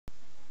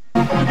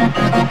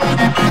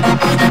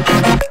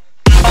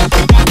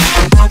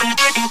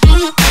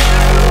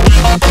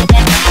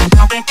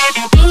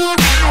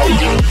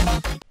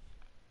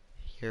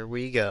Here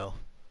we go.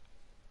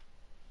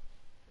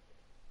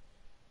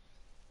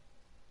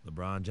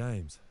 LeBron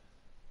James.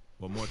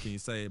 What more can you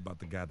say about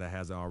the guy that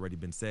hasn't already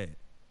been said?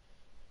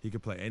 He can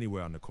play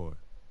anywhere on the court,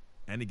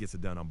 and he gets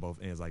it done on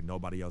both ends like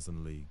nobody else in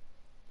the league.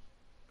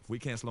 If we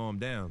can't slow him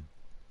down,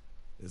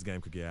 this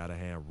game could get out of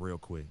hand real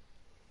quick.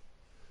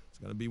 It's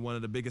going to be one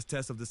of the biggest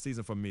tests of the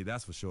season for me,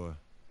 that's for sure.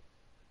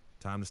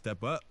 Time to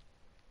step up.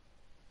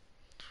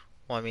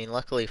 Well, I mean,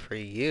 luckily for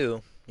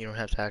you, you don't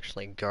have to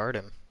actually guard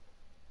him.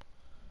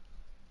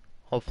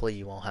 Hopefully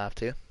you won't have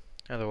to.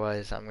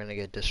 Otherwise, I'm going to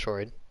get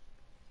destroyed.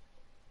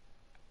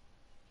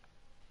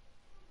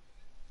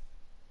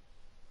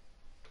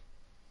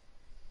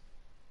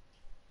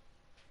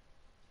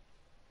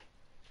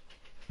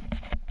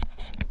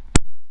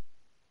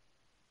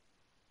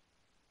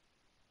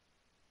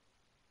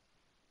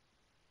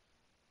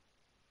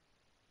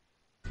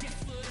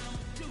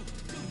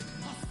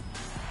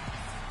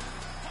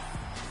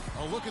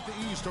 A look at the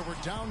east over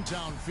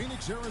downtown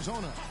Phoenix,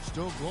 Arizona.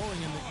 Still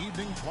glowing in the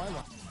evening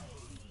twilight.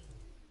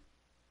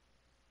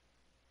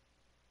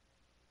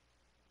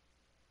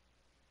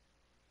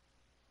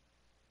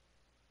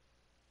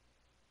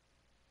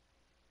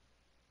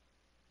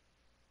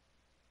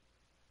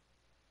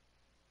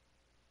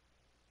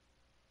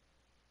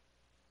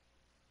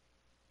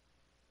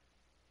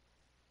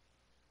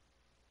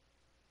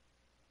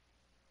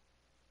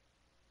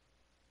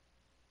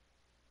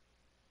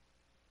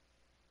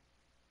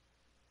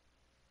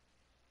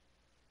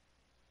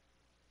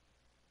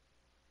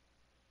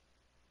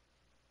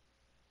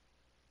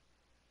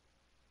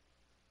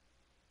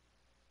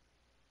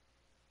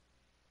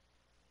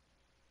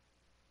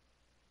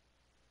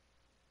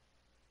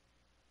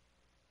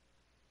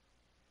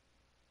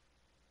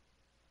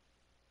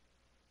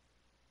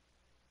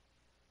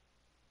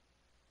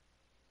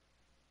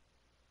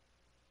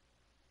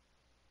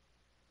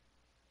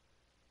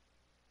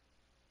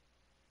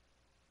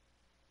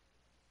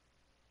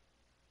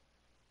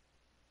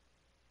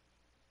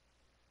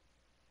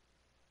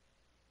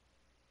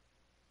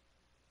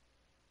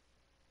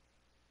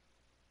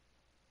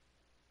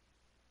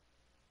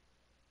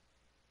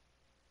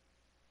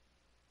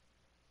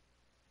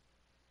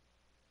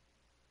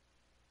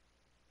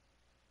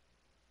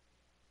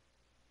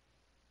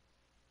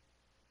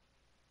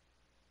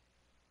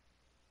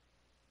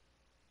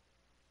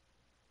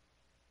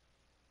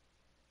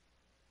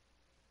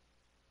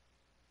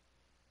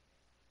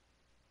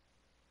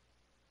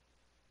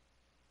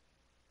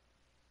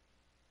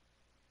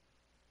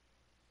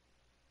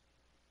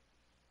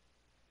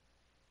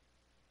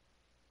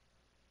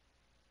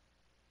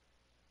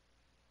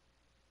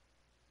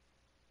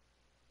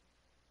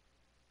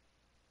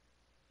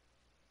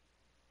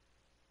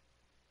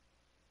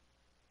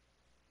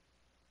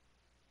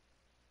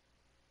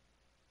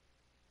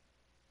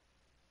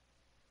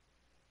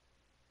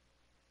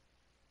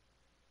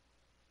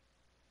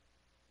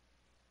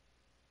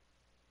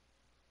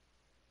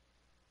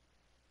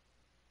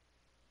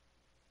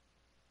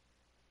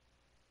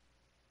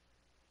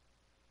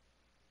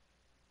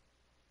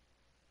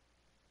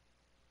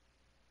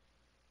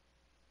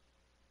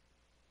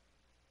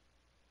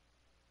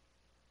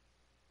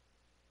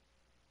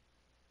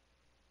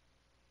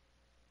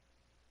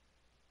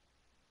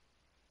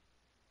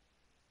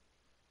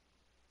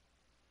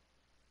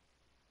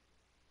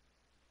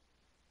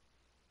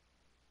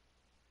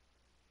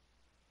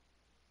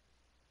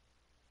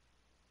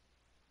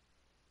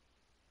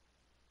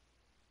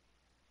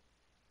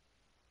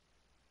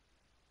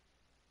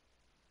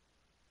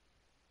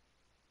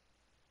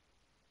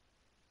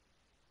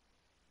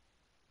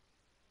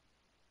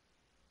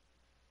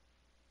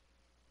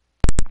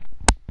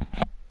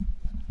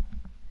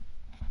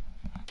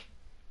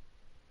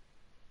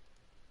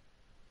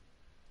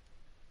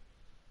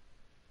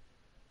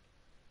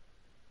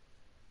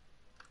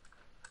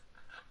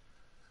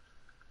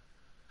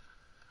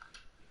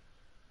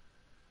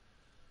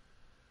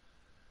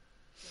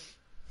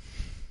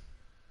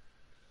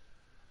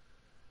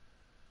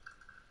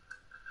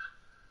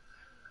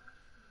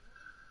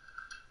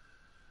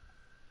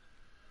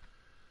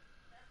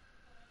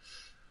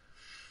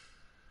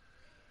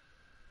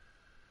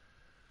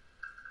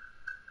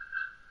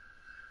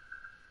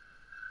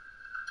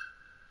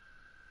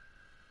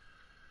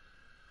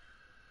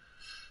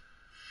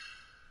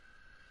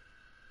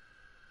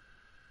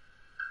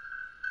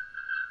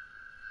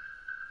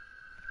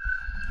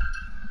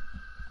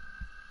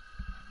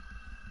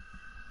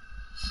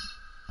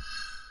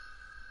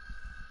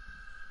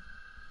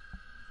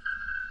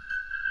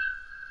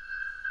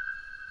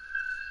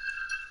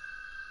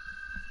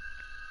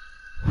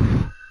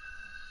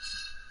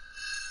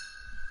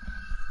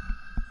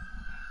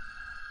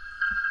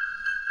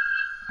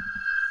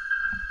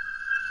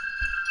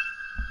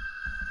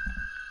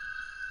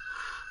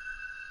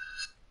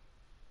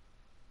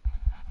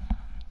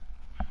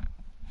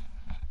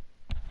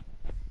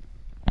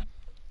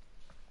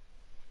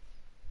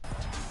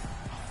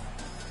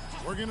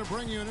 We're going to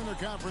bring you an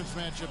interconference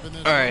matchup in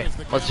this. All right,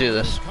 let's do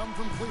this.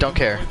 Don't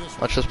care.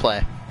 Let's just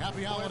play.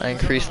 I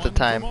increased the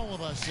time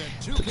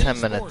to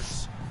 10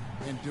 minutes.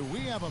 And do we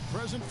have a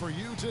present for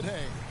you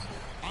today?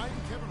 I'm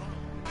Kevin.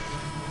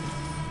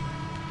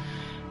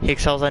 He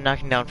excels at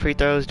knocking down free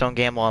throws, don't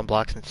gamble on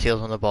blocks and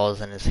steals when the ball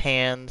is in his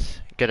hands.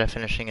 Good at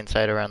finishing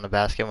inside around the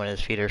basket when his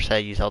feet are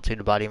set. Use L2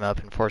 to body him up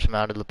and force him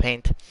out of the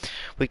paint.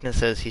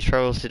 Weaknesses: he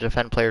struggles to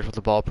defend players with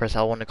the ball. Press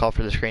L1 to call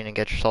for the screen and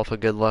get yourself a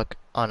good look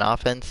on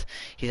offense.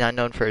 He's not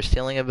known for his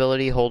stealing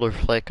ability. Hold or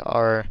flick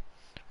our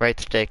right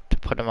stick to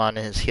put him on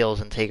his heels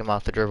and take him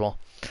off the dribble.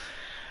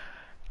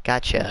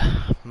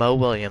 Gotcha. Mo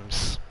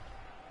Williams.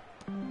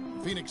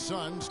 Phoenix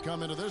Suns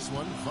come into this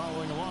one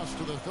following a loss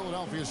to the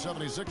Philadelphia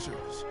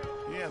 76ers.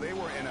 Yeah, they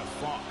were in a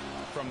funk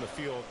from the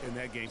field in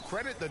that game.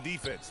 Credit the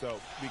defense, though,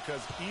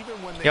 because even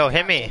when they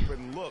hit me.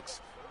 open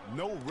looks,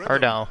 no rhythm Or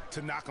no.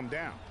 to knock them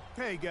down.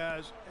 Hey,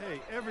 guys. Hey,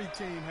 every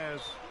team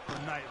has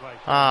a night like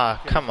that.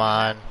 Ah, come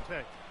on.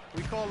 Hey,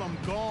 we call them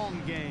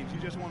gong games. You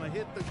just want to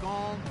hit the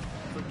gong,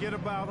 forget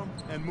about them,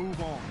 and move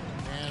on.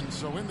 And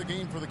so in the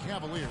game for the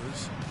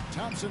Cavaliers,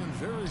 Thompson and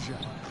Verja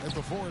at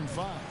the 4 and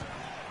 5.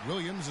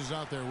 Williams is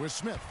out there with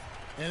Smith.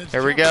 And it's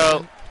Here we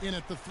go. In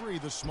at the 3,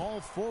 the small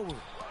forward.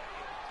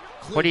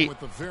 What do you?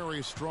 With a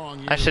very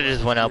strong I should have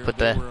just went up with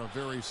they the. were a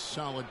very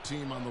solid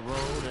team on the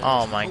road.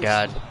 Oh my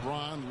God.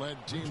 LeBron-led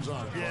teams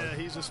are. Yeah,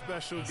 he's a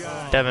special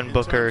guy. Devin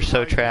Booker is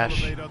so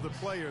trash. Other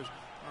players.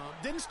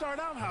 Didn't start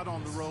out hot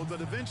on the road,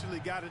 but eventually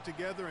got it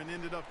together and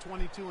ended up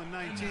 22 and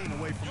 19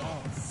 away from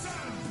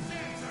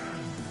home.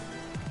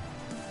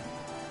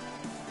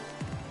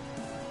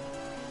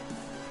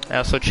 I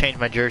also changed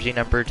my jersey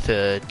number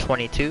to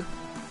 22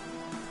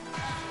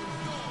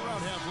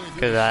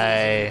 because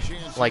I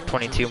like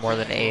 22 more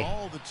than 8.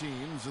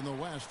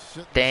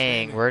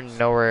 Dang, we're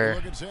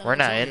nowhere. We're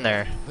not in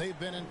there. They've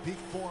been in peak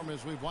form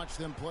as we've watched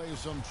them play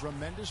some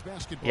tremendous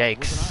basketball. Yikes.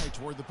 With an eye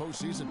toward the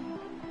postseason.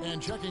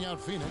 And checking out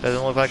Phoenix.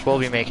 Doesn't look like we'll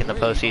be making the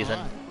postseason.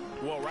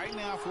 Well, right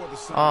now for the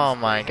Suns, Oh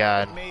my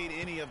God.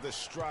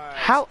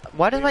 How?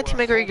 Why does my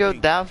teammate already go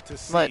down,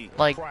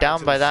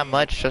 down by that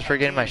much just for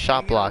getting my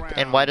shot blocked?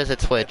 And why does it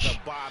switch?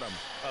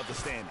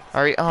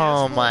 Are you?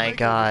 Oh my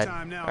God.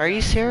 Are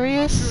you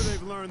serious?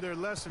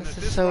 This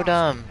is so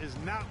dumb. Is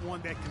not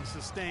one that can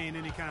sustain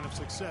any kind of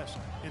success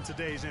in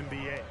today's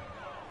NBA.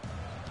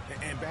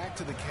 And back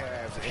to the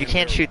Cavs. If you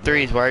can't shoot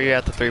threes, why are you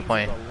at the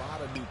 3-point? A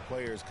lot of new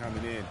players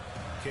coming in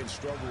can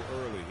struggle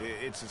early.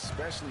 It's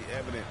especially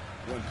evident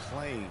when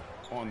playing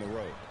on the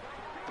road.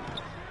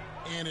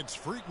 And it's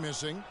Freak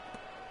missing.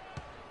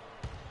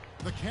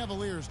 The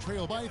Cavaliers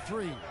trail by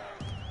 3.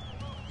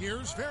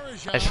 Here's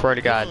Verja. I swear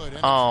to God.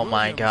 Oh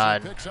my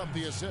God. Picks up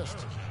the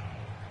assist.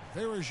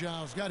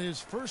 Verja's got his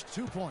first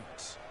 2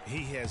 points.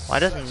 He has. Why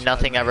does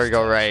nothing ever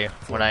go right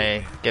when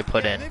I get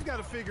put in? They've got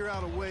to figure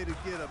out a way to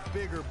get a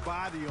bigger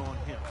body on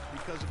him,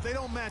 because if they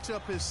don't match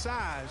up his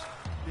size,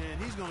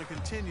 then he's going to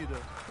continue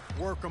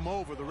to work them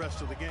over the rest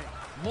of the game.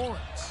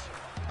 Lawrence.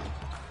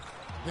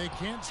 They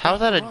can't. How's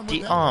that a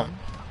D?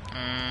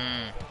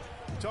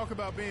 Talk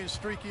about being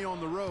streaky on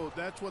the road.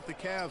 That's what the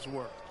Cavs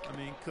were. I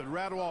mean, could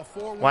rattle off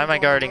 4 wins Why am I on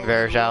the guarding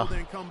road Verjao?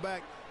 and come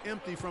back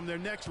empty from their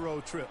next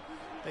road trip.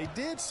 They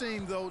did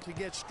seem, though, to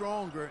get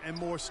stronger and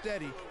more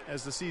steady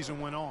as the season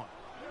went on.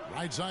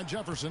 Right side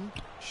Jefferson.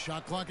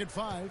 Shot clock at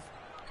 5.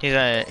 He's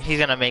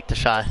gonna make the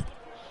shot.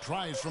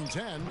 Tries from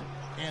 10.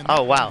 And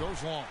Oh wow,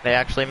 goes long. they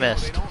actually They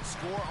missed. don't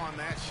score on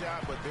that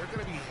shot, but they're going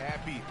to be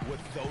happy with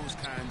those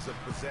kinds of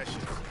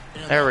possessions.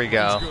 And There that we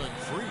go. one's good.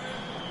 Free.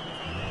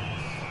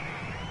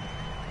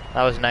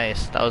 That was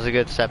nice. That was a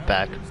good step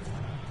back.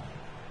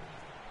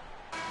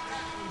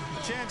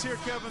 Chance here,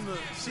 Kevin, to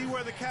see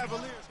where the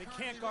Cavaliers. They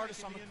can't guard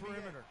us on the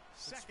perimeter.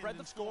 Spread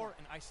the floor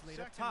and isolate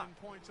up top.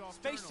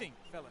 Spacing,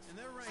 fellas. And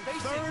they're ranked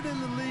third in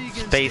the league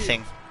in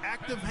Spacing. steals,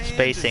 active hands,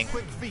 Spacing. and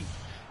quick feet.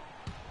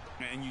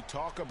 And you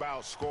talk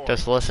about scoring.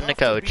 Just listen to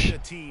Tough beat Coach. a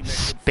team that can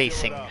fill it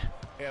Spacing. up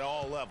at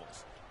all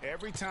levels.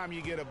 Every time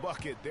you get a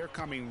bucket, they're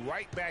coming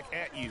right back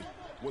at you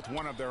with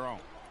one of their own.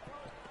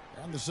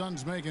 And the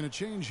Suns making a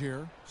change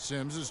here.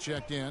 Sims is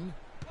checked in.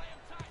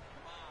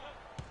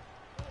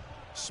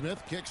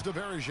 Smith kicks to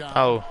Verja.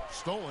 Oh.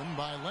 Stolen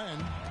by Len.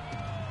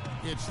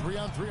 It's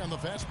 3-on-3 on the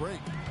fast break.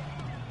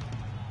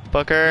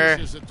 Booker.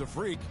 This is it to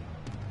Freak.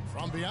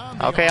 From beyond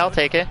the Okay, I'll arc,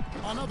 take it.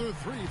 Another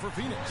 3 for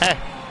Phoenix. Hey,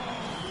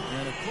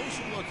 And a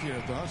closer look here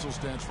at the hustle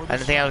stance for I the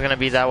didn't think I was gonna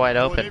be that wide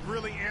Boy, open. they've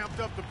really amped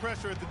up the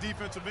pressure at the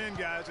defensive end,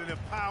 guys, and have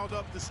piled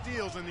up the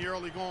steals in the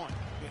early going.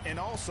 And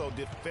also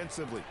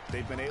defensively,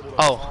 they've been able to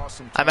Oh, cause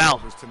some I'm out.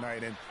 turnovers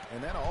tonight, and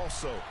that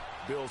also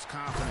builds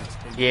confidence.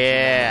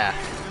 Yeah.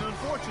 And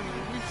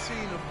unfortunately, we've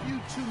seen a few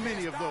too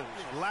many of those.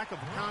 A lack of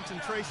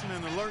concentration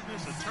and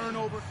alertness, a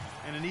turnover,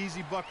 and an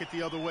easy bucket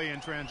the other way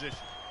in transition.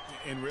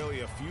 And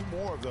really a few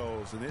more of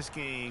those in this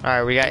game. All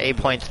right, we got 8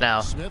 points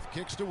now. Smith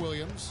kicks to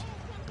Williams.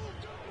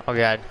 Oh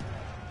God.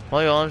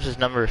 Williams is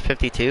number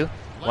 52.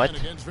 What?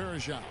 Len against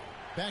Verja.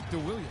 Back to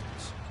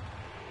Williams.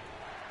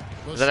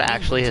 Is that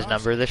actually his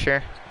number this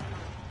year?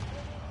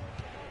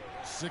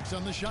 6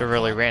 on the shot It's a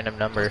really clock. random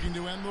number. Looking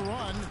to end the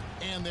run,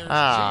 and there's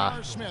Ah.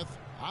 J.R. Smith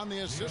on the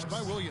assist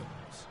by Williams.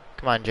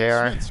 Come on,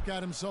 JR. Smith's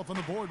got himself on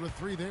the board with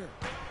 3 there.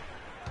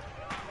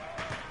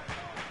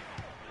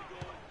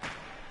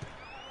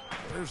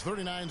 There's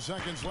 39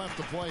 seconds left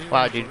to play here.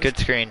 Wow, in the dude, first. good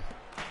screen.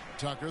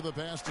 Tucker, the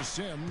pass to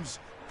Sims.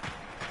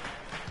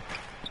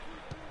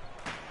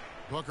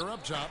 Booker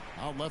up top,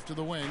 out left to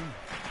the wing.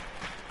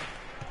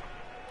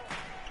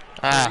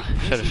 Ah,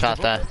 should have shot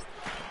that.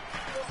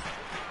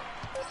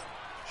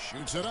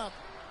 Shoots it up,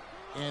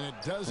 and it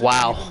doesn't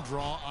Wow. even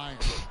draw iron.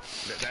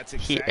 That's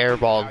He exactly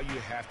airballed. how you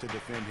have to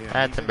defend him.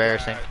 That's He's a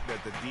embarrassing. guy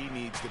that the D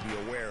needs to be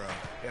aware of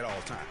at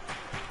all times.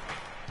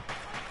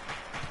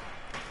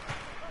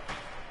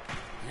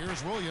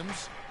 Here's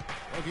Williams.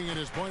 Looking at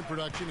his point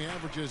production, he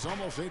averages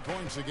almost 8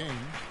 points a game.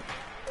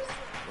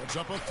 Puts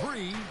up a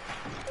 3.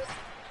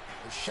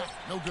 The shot,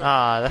 no good.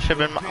 Ah, that should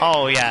have been.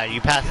 Oh yeah, you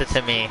passed it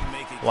to me.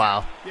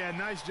 Wow. Yeah,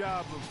 nice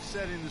job of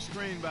setting the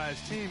screen by his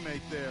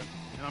teammate there,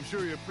 and I'm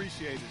sure he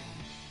appreciated it.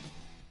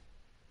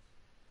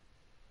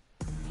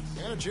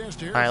 And a chance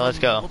to hear All right, let's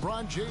from go.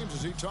 LeBron James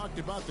as he talked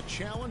about the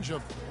challenge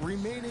of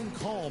remaining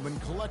calm and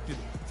collected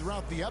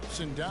throughout the ups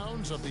and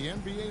downs of the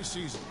NBA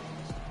season.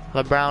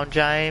 LeBron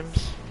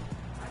James.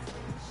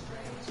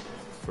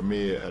 For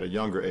me, at a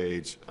younger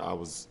age, I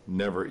was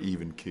never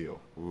even keel.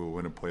 We would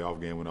win a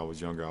playoff game when I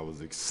was younger. I was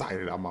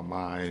excited out of my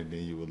mind, and then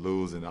you would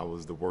lose, and I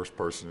was the worst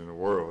person in the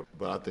world.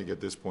 But I think at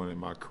this point in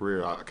my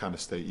career, I kind of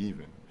stay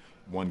even.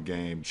 One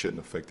game shouldn't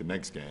affect the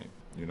next game.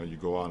 You know, you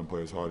go out and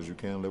play as hard as you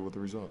can and live with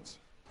the results.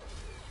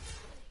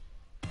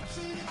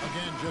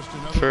 Again, just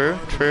another True,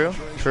 part of the true,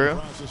 maturation true.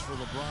 process for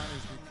LeBron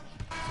as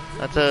we-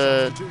 That's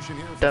a Substitution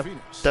here for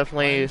Phoenix.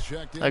 definitely Ryan's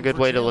checked in a good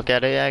for way to Chandler. look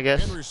at it, I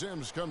guess. Henry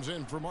Sims comes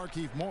in for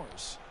Markieff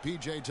Morris.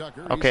 PJ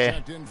Tucker, Okay. he's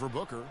checked in for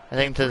Booker. I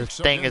think And the Freak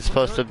subbed thing in is for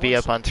supposed to Eric be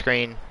up Bledsoe. on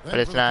screen, Then but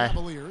it's for the not.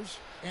 Cavaliers,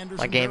 Anderson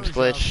My game's Varejao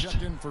glitched.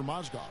 checked in for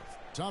Mozgov.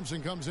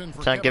 Thompson comes in for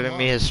It's not Kevin giving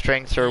me Love. his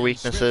strengths or And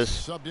weaknesses.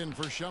 Smith subbed in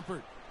for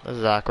Shumpert. This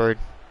is awkward.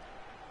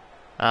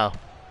 Oh,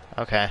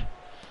 okay.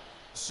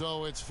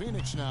 So it's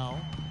Phoenix now.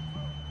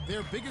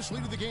 Their biggest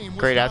lead of the game was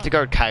Great, I have to gone.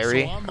 guard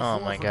Kyrie. So on the Oh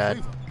floor my for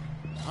God.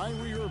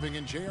 Cleveland, Haywyre Irving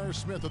and J.R.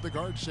 Smith at the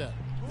guard set.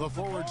 The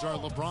forwards are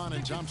LeBron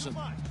and Thompson.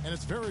 And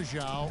it's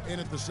Varejao in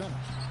at the center.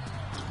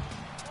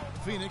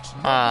 Phoenix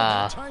not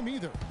Ah. that time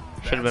either.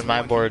 Should have That's been my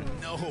one board.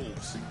 He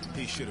knows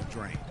he should have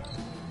drained.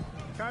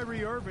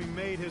 Kyrie Irving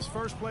made his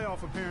first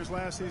playoff appearance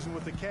last season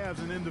with the Cavs,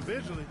 and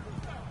individually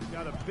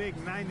got a big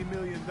 $90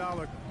 million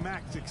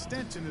max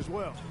extension as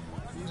well.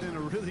 He's in a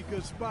really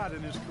good spot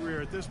in his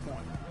career at this point.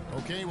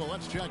 Okay, well,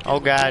 let's check Oh,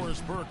 in with God.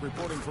 Doris Burke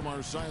reporting from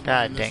our sideline.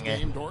 God in this dang it.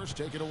 game. Doris,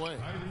 take it away.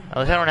 At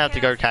least I don't have to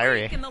guard Yeah, Kyrie.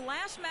 Freak in the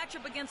last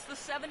matchup against the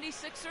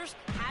 76ers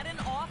had an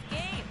off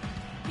game.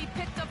 He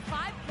picked up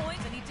 5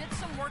 points and he did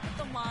some work at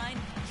the line,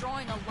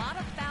 drawing a lot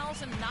of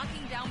fouls and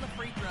knocking down the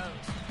free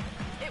throws.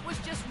 It was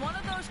just one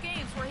of those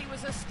games where he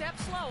was a step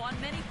slow on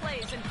many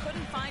plays and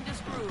couldn't find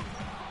his groove.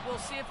 We'll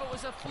see if it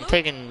was a fluke.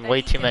 taking that way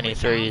he too can many rebound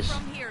threes.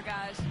 From here,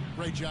 guys.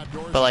 Great job,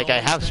 Doris. But, like, I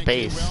Always have thank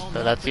space, you. Well, so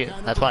not that's the you- kind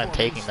of that's why I'm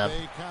performance taking them.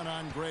 They count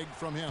on Greg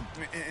from him.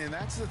 And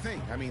that's the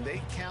thing. I mean,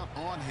 they count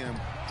on him.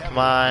 Come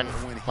on,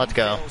 When he let's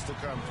go. fails to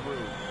come through,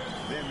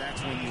 then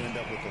that's when you end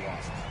up with the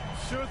losses.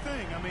 Sure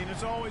thing. I mean,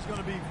 it's always going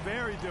to be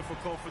very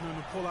difficult for them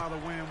to pull out a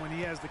win when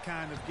he has the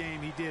kind of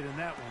game he did in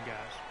that one,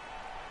 guys.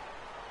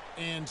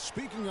 And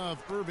speaking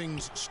of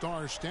Irving's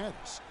star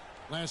status,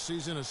 last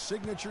season a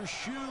signature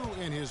shoe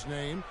in his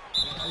name.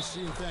 I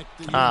see, in fact,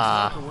 that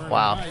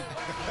wow.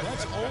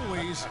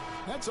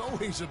 That's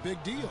always a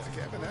big deal.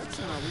 Kevin, that's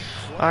an elite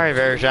player. All right,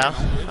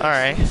 Varejao. All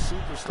right.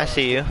 Superstars I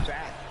see you. with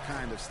that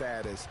kind of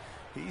status.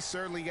 He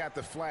certainly got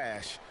the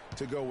flash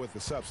to go with the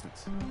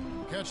substance.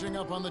 Catching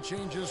up on the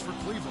changes for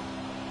Cleveland.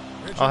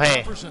 Richard Oh, hey,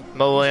 Jefferson,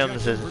 Mo he's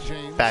Williams checked in is for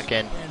James, back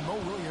in. And Mo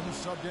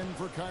Williams subbed in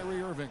for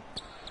Kyrie Irving.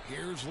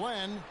 Here's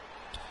Len.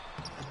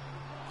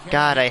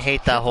 God, I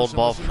hate that hold Jefferson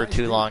ball with a for nice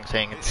too feed. long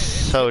thing. It's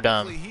so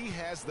dumb. He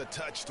has the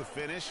touch to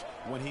finish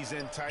when he's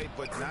in tight,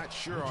 but not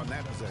sure on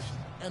that possession.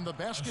 And the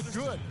basket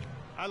good.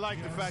 I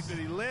like the fact that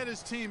he led his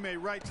teammate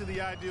right to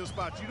the ideal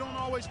spot. You don't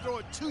always throw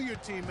it to your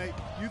teammate.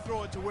 You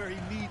throw it to where he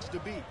needs to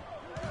be.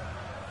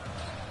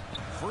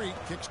 Freak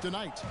kicks to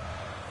Knight.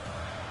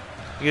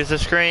 Use the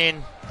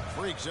screen.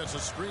 Freak sets a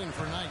screen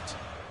for Knight.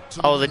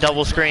 Oh, the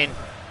double screen.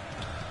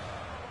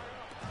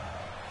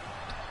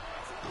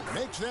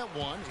 Makes that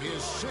one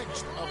his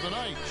 6th of the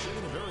night.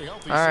 Shooting a very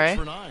healthy All 6 right.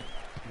 for 9.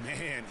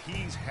 Man,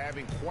 he's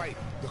having quite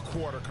the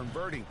quarter,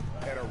 converting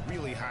at a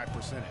really high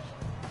percentage.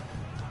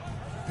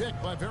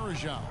 Picked by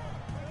Varejao.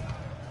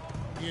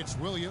 It's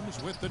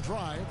Williams with the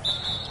drive.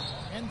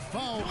 And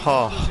foul.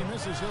 Oh. As he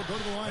misses, he'll go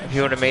to the line. If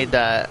you would have made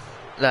that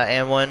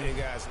and one, Hey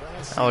guys,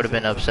 last I would have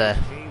been season was upset.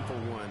 a painful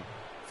one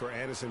for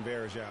Anderson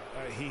Varejao.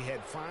 He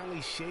had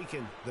finally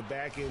shaken the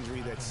back injury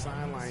that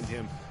sidelined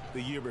him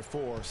the year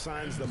before,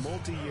 signs the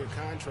multi-year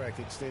contract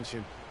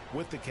extension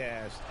with the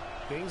Cavs.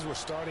 Things were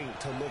starting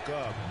to look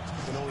up,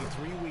 and only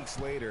 3 weeks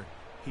later,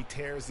 he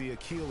tears the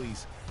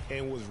Achilles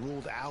and was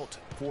ruled out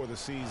for the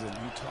season.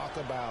 You talk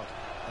about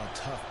a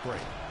tough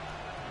break.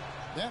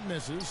 That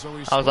misses, so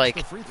I was like,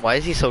 why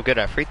is he so good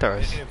at free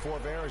throws?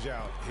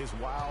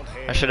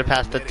 I should have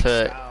passed it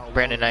to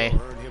Brandon Knight.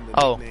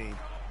 Oh.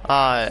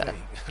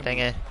 Dang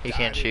it. He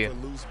can't shoot.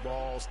 Loose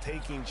balls,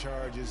 taking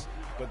charges,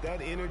 but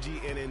that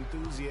energy and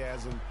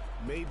enthusiasm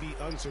may be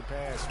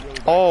unsurpassed. Really,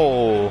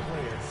 oh.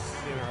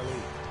 In our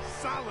league.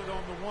 Solid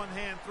on the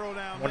one-hand throw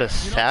down. What a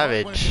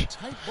savage.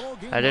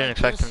 I didn't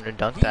expect him to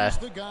dunk that.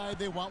 The guy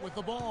they want with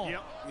the ball.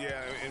 Yep.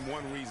 Yeah, and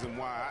one reason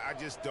why I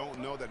just don't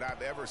know that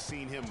I've ever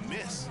seen him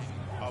miss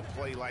a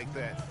play like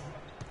that.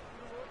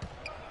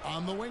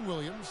 On the wing,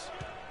 Williams.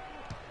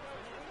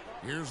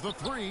 Here's the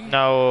three.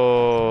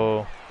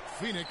 No.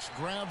 Phoenix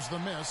grabs the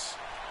miss.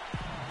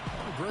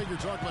 Well, Greg, you're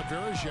talking about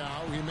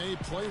Verajao. He may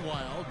play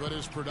wild, but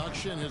his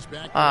production is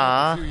back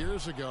a few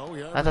years ago.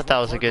 I thought that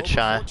was a good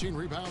shot. 14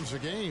 rebounds a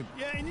game.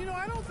 Yeah, and you know,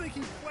 I don't think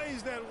he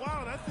plays that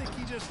wild. I think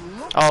he just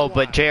looks but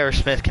wild. J.R.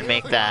 Smith can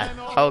make that.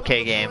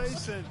 Okay, game.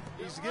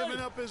 He's giving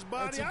up his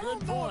body. That's a I good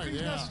don't know point, if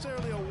he's yeah.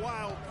 necessarily a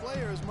wild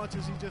player as much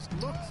as he just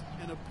looks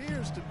and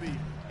appears to be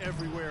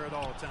everywhere at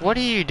all times. What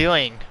are you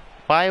doing?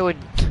 Why would...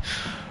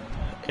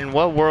 In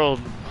what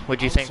world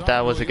would you think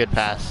that was a good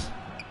pass?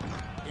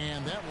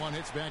 And that one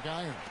hits back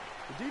iron.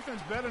 The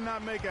defense better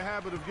not make a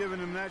habit of giving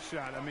him that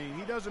shot. I mean,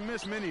 he doesn't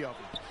miss many of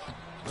them.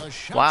 The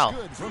shot's Wow,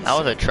 good from that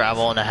was a Simmons.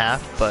 travel and a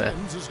half, but...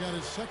 Simmons has got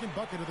his second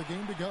bucket of the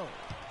game to go.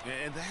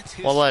 And that's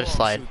his We'll let it strong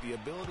slide. suit, the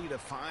ability to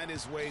find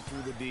his way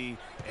through the D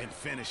and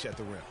finish at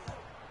the rim.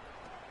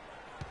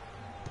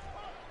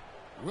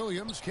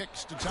 Williams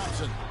kicks to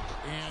Thompson.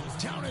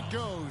 And down it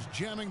goes,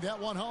 jamming that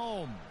one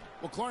home.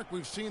 Well, Clark,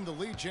 we've seen the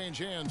lead change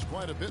hands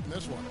quite a bit in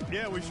this one.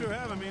 Yeah, we sure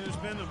have. I mean, it's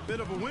been a bit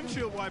of a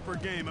windshield wiper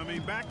game. I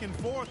mean, back and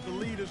forth, the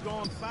lead has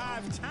gone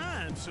 5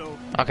 times. So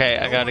Okay,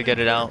 I gotta get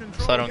it out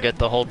so I don't get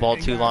the hold ball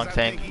too long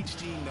thing.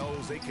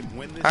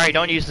 Alright,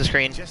 don't use the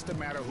screen. Just a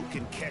matter who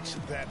can catch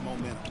that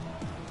momentum.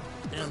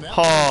 And that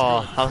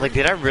Oh, I was like,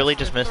 did I really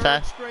just miss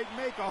that? Straight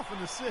make off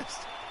an assist.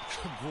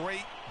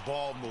 Great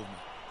ball movement.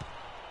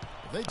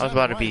 I was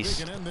about to be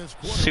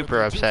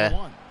super upset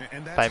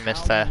And if I that's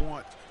missed how that. you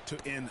want to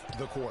end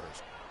the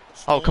quarters.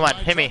 Oh, come on,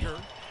 hit me.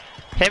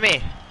 Hit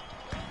me.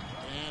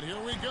 And here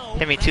we go.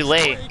 Hit me too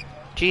late.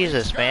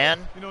 Jesus, man.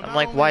 You know, I'm not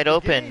like only wide is the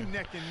open. game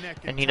neck and neck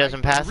And he tight,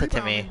 doesn't but pass the it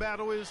to me. rebounding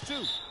battle is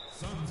too.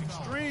 It's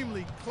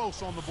extremely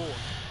close on the board.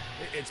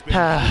 It's been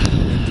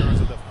in terms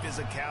of the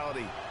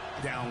physicality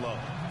down low.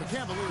 The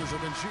Cavaliers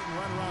have been shooting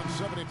right around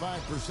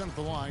 75% of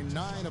the line,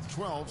 9 of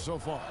 12 so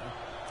far.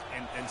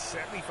 And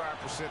 75%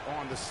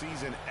 on the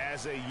season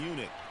as a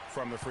unit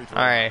from the free throw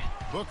line.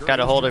 Alright.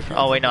 Gotta hold it.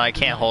 Oh, wait, no, I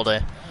can't hold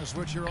it.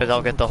 Because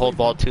I'll get the hold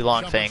ball too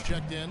long thing.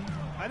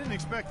 I didn't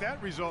expect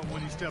that result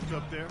when he stepped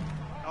up there.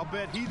 I'll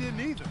bet he didn't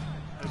either.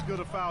 As good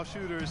a foul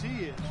shooter as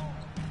he is.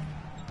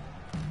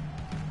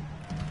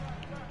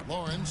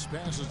 Lawrence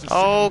passes to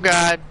Oh, Simmons.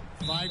 God.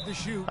 5 to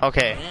shoot.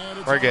 Okay, And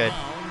it's we're out good. of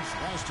bounds.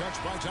 Last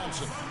touch by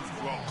Thompson.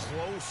 Well,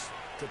 close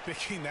to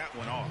picking that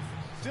one off.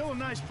 Still a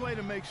nice play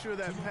to make sure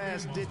that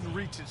pass didn't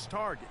reach its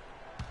target.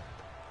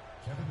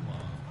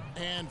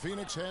 And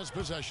Phoenix has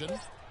possession.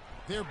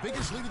 Their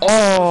biggest lead.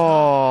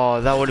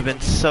 Oh, that would have been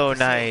so Pulled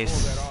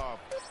nice. that off,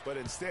 but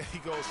instead he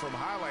goes from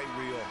highlight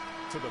reel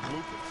to the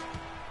bloopers.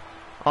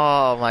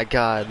 Oh, my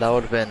God. That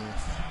would have been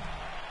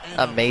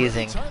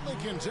amazing.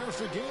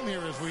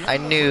 I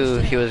knew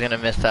he was going to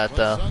miss that,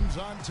 though.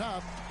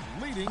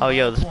 Oh,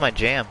 yo, this is my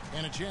jam.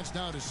 And a chance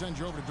now to send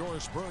you over to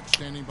Doris Burke,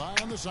 standing by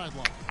on the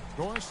sideline.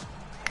 Doris?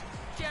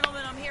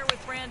 Gentlemen, I'm here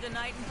with Brandon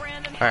Knight. And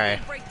Brandon, All how do right.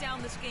 you break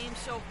down this game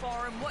so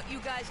far and what you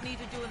guys need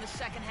to do in the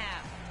second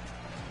half?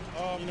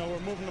 You know, we're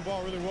moving the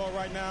ball really well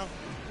right now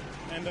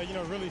and, you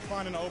know, really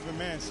finding an open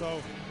man. So,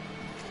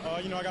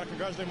 you know, I got to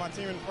congratulate my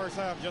team in the first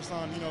half just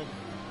on, you know,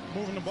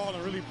 moving the ball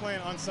and really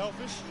playing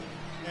unselfish.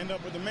 And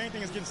but the main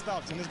thing is getting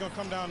stops, and it's going to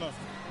come down to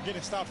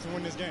getting stops to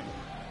win this game.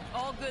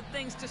 All good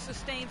things to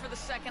sustain for the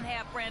second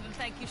half, Brandon.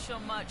 Thank you so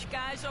much.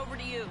 Guys, over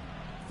to you.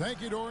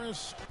 Thank you,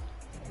 Doris.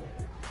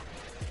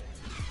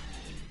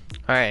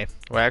 Alright,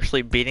 we're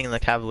actually beating the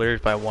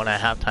Cavaliers by 1 at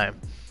halftime.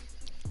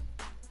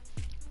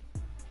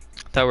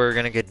 Thought we were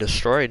going to get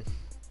destroyed.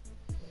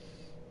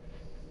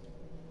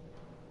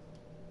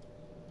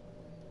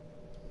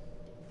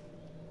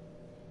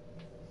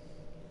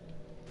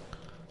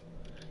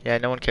 Yeah,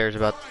 no one cares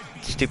about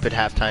stupid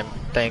halftime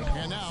thing.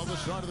 And now the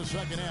start of the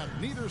second half.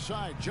 Neither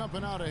side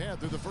jumping out ahead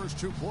through the first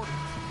 2 quarters.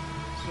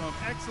 Some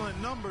excellent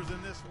numbers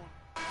in this one.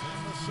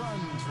 And the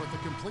Suns with a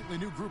completely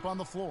new group on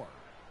the floor.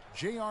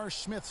 J.R.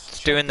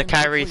 Smith's Doing the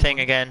Kyrie thing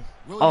again.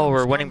 Oh,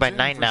 we're winning by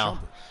 9 now.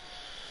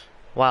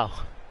 Wow.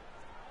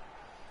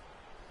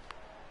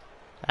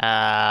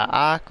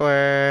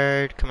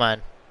 Awkward. Come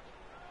on.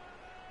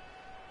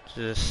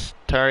 Just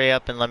hurry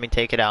up and let me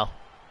take it out.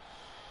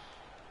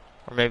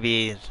 Or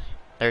maybe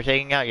they're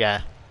taking out,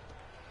 yeah.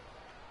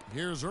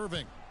 Here's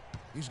Irving.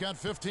 He's got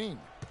 15.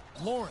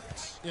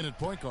 Lawrence in at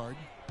point guard.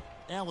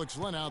 Alex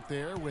Len out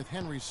there with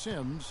Henry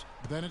Sims.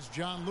 Then it's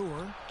John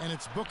Lure, and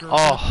it's Booker.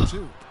 Oh.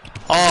 2.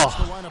 Oh. That's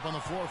the lineup on the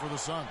floor for the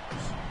Suns.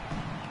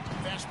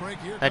 Fast break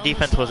here. That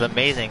defense was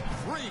amazing.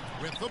 Freak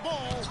with the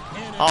ball,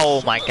 and it's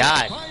Oh my stolen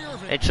God. by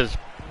Irving. It just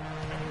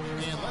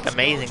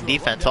amazing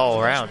defense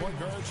all around. Point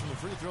guards from the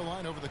free throw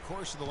line over the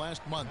course of the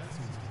last month.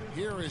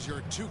 Here is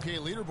your 2K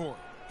leaderboard.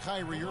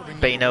 Kyrie Irving,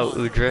 Beno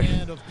Udrih.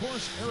 and of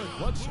course Eric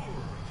Bledsoe.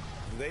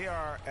 They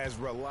are as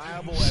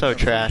reliable So at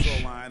the trash.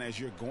 free throw line as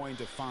you're going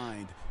to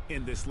find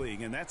in this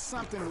league, and that's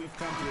something we've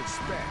come to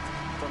expect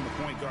from the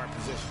point guard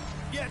position.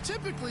 Yeah,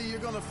 typically you're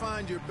going to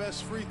find your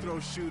best free throw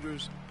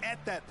shooters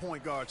at that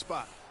point guard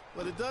spot.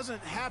 But it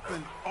doesn't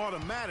happen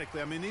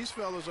automatically. I mean, these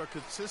fellas are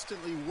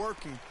consistently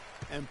working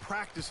and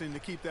practicing to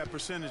keep that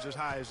percentage as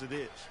high as it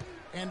is.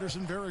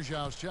 Anderson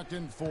Varejau's checked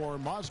in for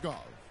Mozgov.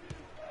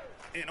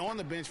 And on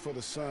the bench for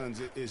the Suns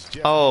is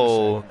Jeff.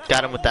 Oh, Anderson,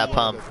 got him with that one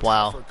of pump. the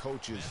Wow. tougher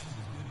coaches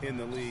in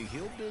the league.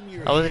 He'll bend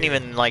your I wasn't head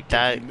even like if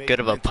that you make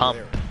good of a mental pump.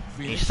 errors.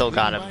 He still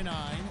got Leading him. by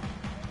 9.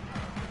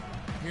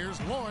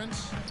 Here's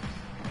Lawrence.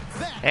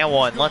 That And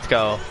one. Let's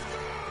go.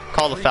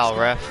 Call the foul,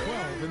 ref.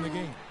 12 in the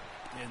game.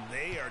 And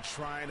they are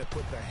trying to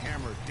put the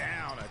hammer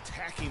down,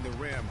 attacking the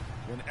rim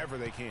whenever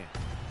they can.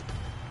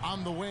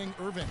 On the wing,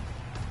 Irving.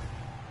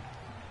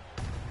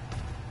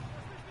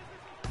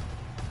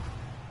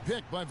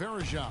 Pick by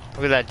Varejao.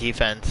 Look at that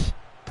defense.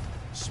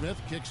 Smith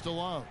kicks to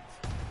Love.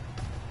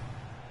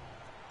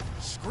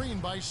 Screen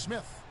by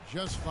Smith.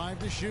 Just 5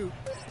 to shoot.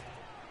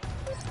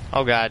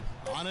 Oh, God.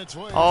 On its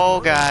way. Oh,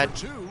 to God.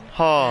 2.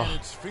 Oh. And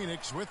it's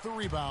Phoenix with the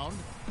rebound.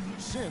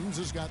 Sims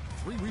has got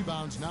 3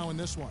 rebounds now in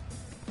this one.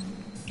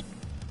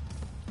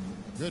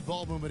 Good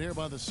ball movement here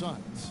by the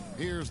Suns.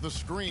 Here's the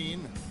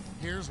screen.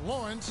 Here's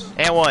Lawrence.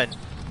 And one.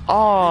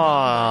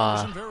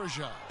 Oh,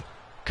 Varejao.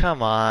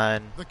 come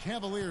on. The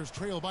Cavaliers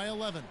trail by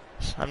 11.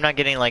 I'm not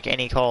getting like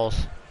any calls.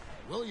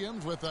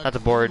 Williams with a At the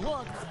board.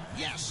 look.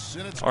 Yes,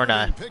 and it's Or Irving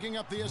not. picking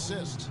up the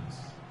assist.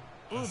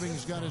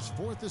 Irving's got his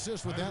 4th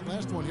assist with that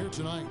last one here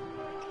tonight.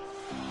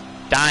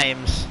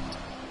 Dimes.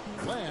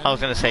 Land. I was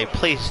going to say,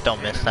 please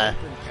don't miss that.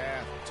 Open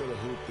path to the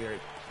hoop there.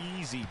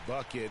 Easy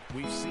bucket.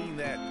 We've seen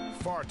that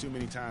far too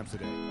many times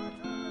today.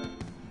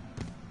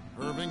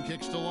 Irving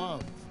kicks to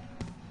Love.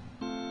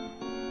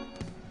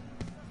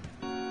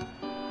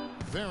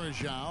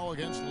 Varejao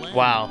against Land.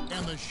 Wow.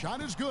 And the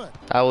shot is good.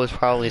 That was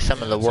probably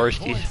some of the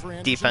worst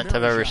defense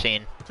I've ever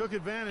seen. Took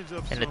advantage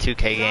of In the some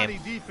 2K game. shoddy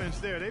defense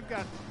there. They've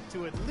got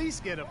to at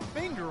least get a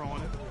finger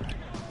on it.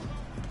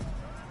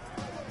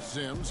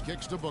 Sims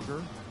kicks to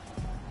Booker.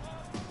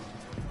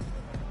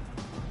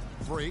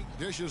 Freak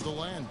dishes to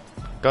Land.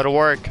 Go to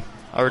work.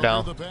 Or Booker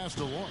no. the pass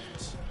to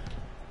Lawrence.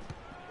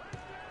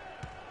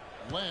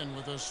 Len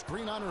with a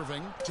screen on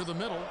Irving to the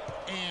middle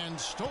and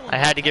stolen. I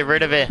had to get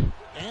rid of it.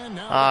 And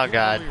now Oh, the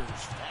God.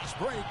 Cavaliers. Fast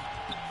break.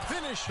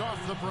 Finish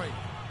off the break.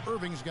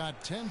 Irving's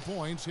got 10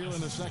 points here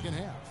in the second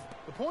half.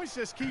 The points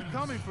just keep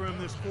coming for him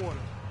this quarter.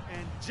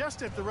 And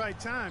just at the right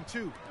time,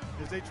 too,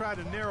 as they try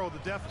to narrow the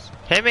deficit.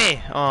 Hit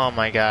me. Oh,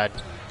 my God.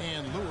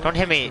 And Lewis Don't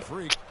hit me. takes the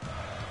freak,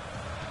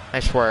 I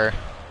swear.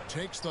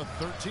 takes the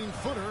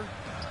 13-footer.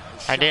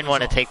 I didn't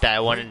want to take that. I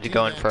wanted to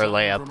go in for a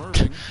layup.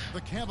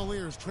 The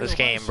Cavaliers trail This by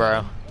game, bro.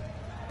 7.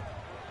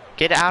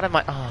 Get out of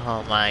my...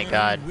 Oh, my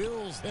God. And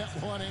wills that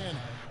one in,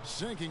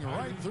 sinking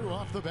right through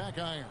off the back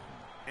iron.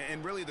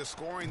 And really the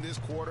scoring this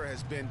quarter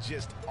has been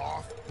just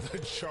off the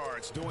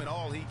charts, doing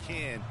all he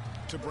can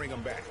to bring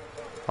them back.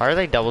 Why are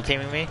they double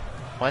teaming me?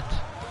 What?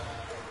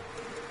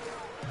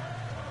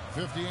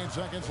 58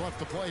 seconds left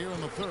to play here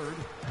in the third.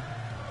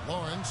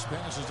 Lawrence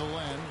passes to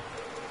Len.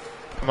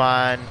 Come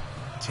on.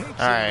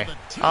 Alright.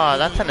 Oh,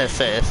 that's an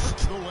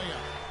assist.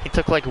 He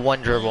took like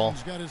one dribble.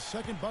 He's got his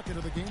second bucket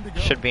of the game to go.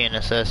 Should be an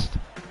assist.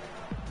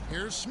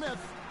 Here's Smith.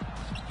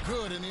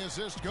 Good, and the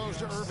assist goes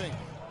to Irving.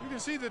 You can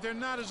see that they're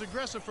not as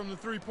aggressive from the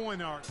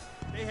three-point arc.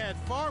 They had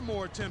far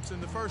more attempts in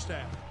the first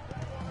half.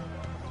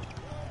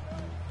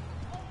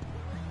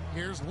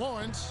 Here's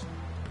Lawrence.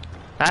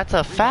 That's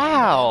a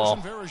foul.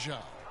 Varejao.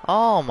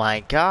 Oh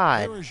my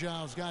God.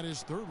 Varejao's got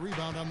his 3rd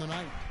rebound on the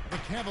night. The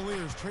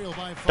Cavaliers trail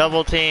by 5.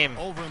 Double team.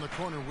 Over in the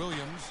corner,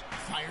 Williams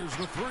fires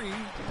the 3.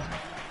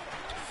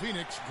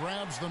 Phoenix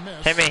grabs the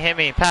miss. Hit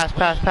me. Pass,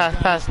 pass, pass,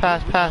 pass,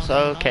 pass, pass.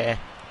 Okay.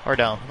 Or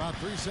no. About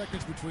 3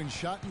 seconds between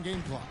shot and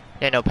game clock.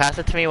 Yeah, no, pass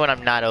it to me when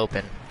I'm not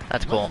open.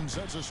 That's cool. Len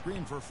sets a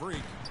screen for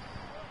Freak.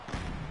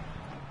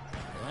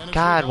 And it's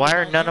God, why are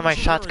rebounded by none of my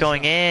Anderson shots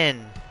going Varejao.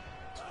 in?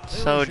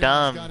 So Varejau's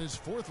dumb. got his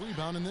 4th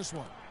rebound in this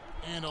one.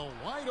 And a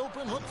wide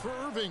open look for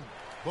Irving.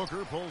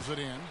 Booker pulls it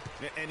in.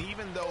 And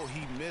even though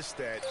he missed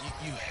that,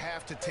 you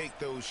have to take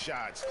those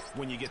shots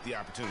when you get the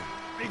opportunity.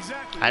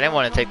 Exactly. I didn't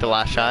want to take the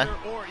last shot.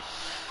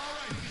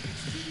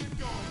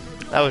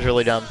 That was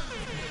really dumb.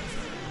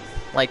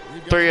 Like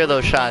 3 of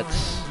those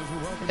shots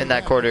in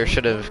that quarter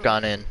should have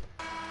gone in.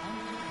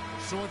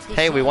 So it's the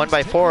Hey, we won Suns by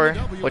taking 4, the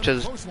W which in a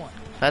is close one.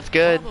 that's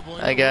good,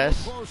 Probably I a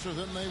guess. little closer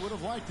than they would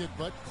have liked it,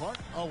 but Clark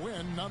a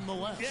win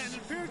nonetheless. Yeah, and it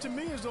appeared to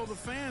me as though the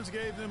fans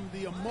gave them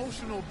the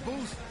emotional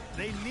boost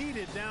they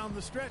needed down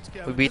the stretch.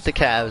 Kevin. We beat the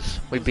Cavs.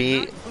 We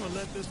beat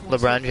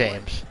LeBron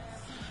James.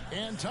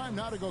 And time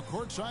now to go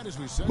courtside as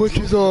we send Which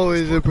you is to the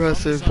always Sports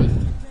impressive. Summit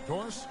Side.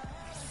 Doris?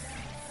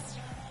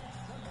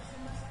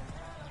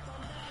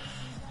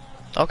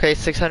 Okay,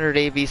 600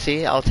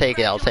 ABC. I'll take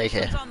it.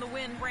 Congratulations on the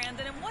win,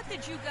 Brandon. And what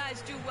did you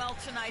guys do well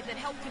tonight that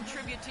helped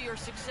your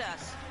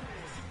success.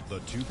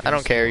 I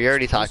don't care. You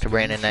already talked to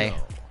Brandon A.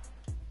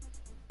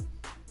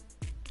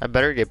 I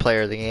better get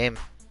player of the game.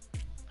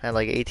 I had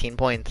like 18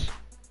 points.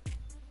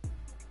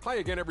 Hi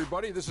again,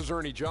 everybody. This is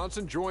Ernie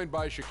Johnson, joined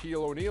by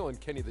Shaquille O'Neal and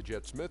Kenny the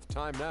Jet Smith.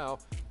 Time now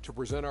to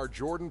present our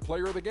Jordan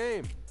Player of the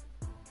Game,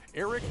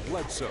 Eric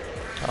Bledsoe.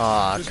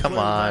 Aw, This come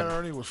play on. tonight,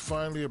 Ernie, was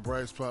finally a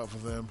bright spot for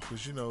them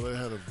because, you know, they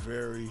had a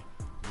very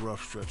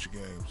rough stretch of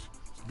games.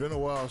 It's been a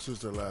while since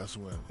their last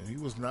win, and he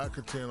was not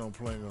content on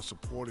playing a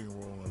supporting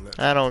role in that.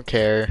 I don't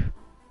care.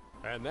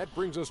 And that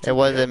brings us to It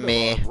wasn't the end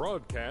me. of our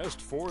broadcast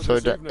for So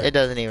this evening. it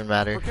doesn't even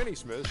matter. For Kenny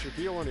Smith,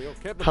 Shaquille O'Neal,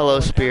 Kevin Hello,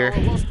 Holland, Spear. and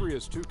our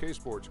illustrious 2K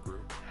Sports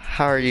crew.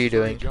 How are you This is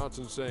Ernie doing?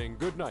 Johnson saying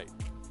good night,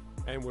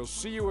 and we'll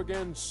see you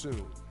again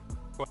soon.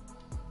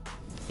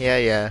 Yeah,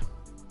 yeah.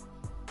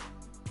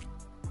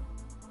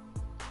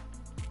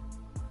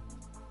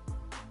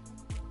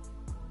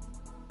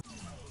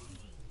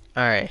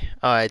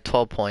 Alright,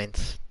 12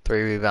 points,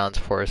 3 rebounds,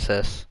 4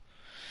 assists.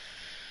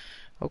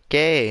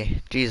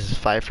 Okay, Jesus,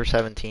 5 for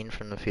 17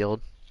 from the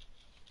field.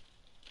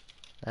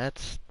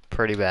 That's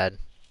pretty bad.